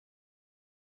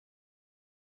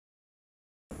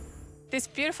This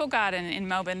beautiful garden in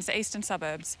Melbourne's eastern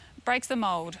suburbs breaks the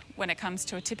mould when it comes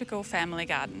to a typical family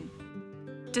garden.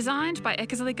 Designed by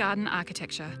Eckersley Garden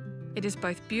Architecture, it is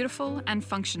both beautiful and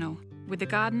functional, with the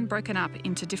garden broken up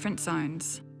into different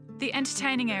zones. The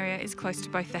entertaining area is close to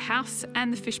both the house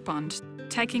and the fish pond,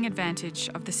 taking advantage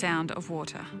of the sound of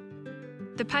water.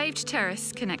 The paved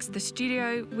terrace connects the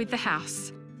studio with the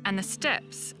house, and the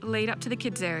steps lead up to the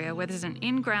kids' area where there's an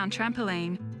in-ground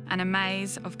trampoline and a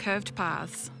maze of curved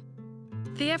paths.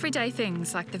 The everyday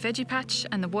things like the veggie patch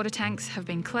and the water tanks have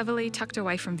been cleverly tucked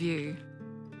away from view.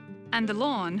 And the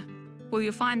lawn, well,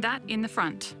 you'll find that in the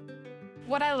front.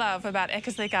 What I love about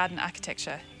Eckersley Garden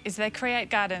Architecture is they create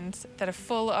gardens that are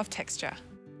full of texture.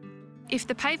 If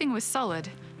the paving was solid,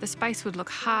 the space would look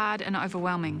hard and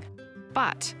overwhelming.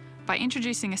 But by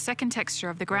introducing a second texture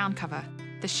of the ground cover,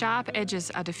 the sharp edges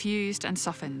are diffused and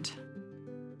softened.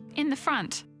 In the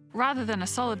front, rather than a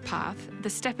solid path, the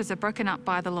steppers are broken up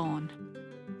by the lawn.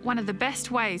 One of the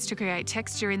best ways to create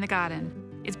texture in the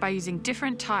garden is by using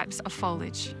different types of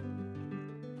foliage.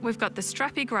 We've got the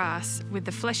strappy grass with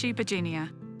the fleshy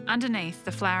begonia underneath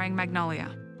the flowering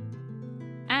magnolia.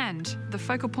 And the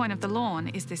focal point of the lawn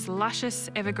is this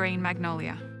luscious evergreen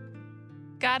magnolia.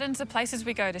 Gardens are places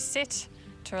we go to sit,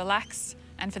 to relax,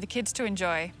 and for the kids to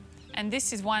enjoy. And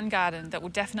this is one garden that will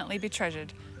definitely be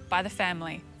treasured by the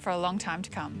family for a long time to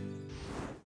come.